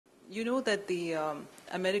You know that the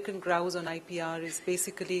American grouse on IPR is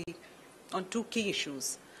basically on two key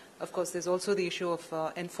issues. Of course, there's also the issue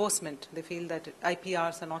of enforcement. They feel that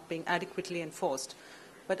IPRs are not being adequately enforced.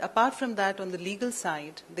 But apart from that, on the legal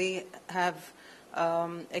side, they have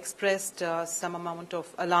expressed some amount of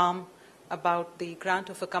alarm about the grant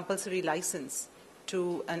of a compulsory license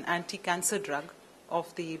to an anti-cancer drug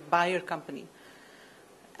of the Bayer company.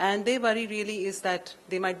 And their worry really is that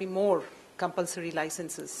there might be more compulsory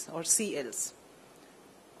licenses or CLs.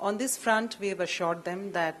 On this front, we have assured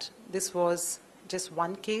them that this was just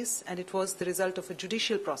one case and it was the result of a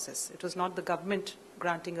judicial process. It was not the government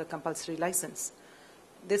granting a compulsory license.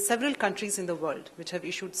 There are several countries in the world which have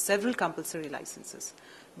issued several compulsory licenses.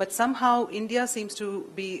 But somehow India seems to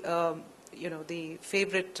be the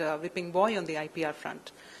favorite whipping boy on the IPR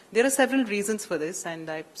front. There are several reasons for this, and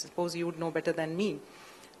I suppose you would know better than me.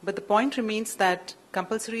 But the point remains that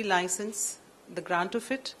compulsory license, the grant of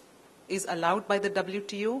it, is allowed by the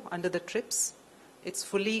WTO under the TRIPS. It's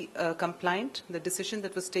fully compliant. The decision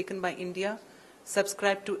that was taken by India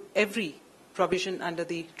subscribed to every provision under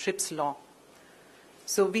the TRIPS law.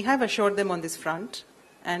 So we have assured them on this front,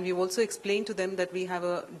 and we've also explained to them that we have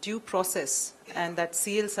a due process and that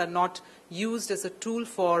CLs are not used as a tool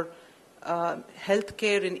for health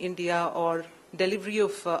care in India or delivery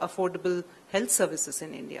of affordable health services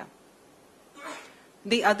in India.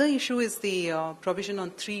 The other issue is the provision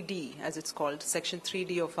on 3D, as it's called, Section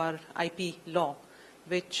 3D of our IP law,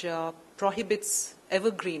 which prohibits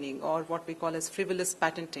evergreening, or what we call as frivolous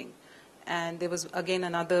patenting. And there was, again,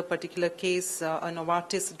 another particular case, a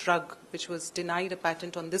Novartis drug, which was denied a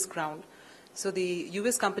patent on this ground. So the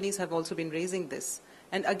US companies have also been raising this.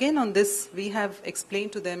 And again, on this, we have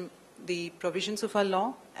explained to them the provisions of our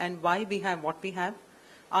law and why we have what we have.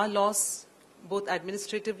 Our laws, both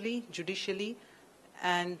administratively, judicially,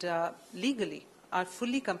 and legally, are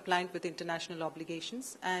fully compliant with international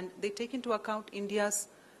obligations, and they take into account India's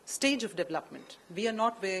stage of development. We are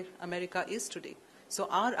not where America is today. So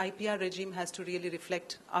our IPR regime has to really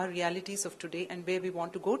reflect our realities of today and where we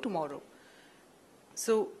want to go tomorrow.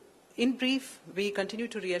 So in brief, we continue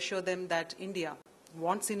to reassure them that India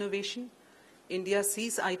wants innovation. India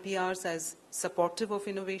sees IPRs as supportive of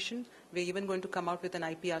innovation. We're even going to come out with an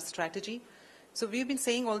IPR strategy. So we've been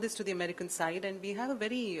saying all this to the American side, and we have a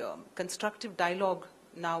very constructive dialogue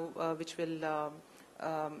now which will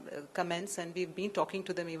commence, and we've been talking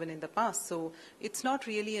to them even in the past. So it's not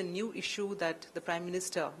really a new issue that the Prime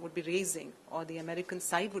Minister would be raising or the American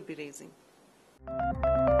side would be raising.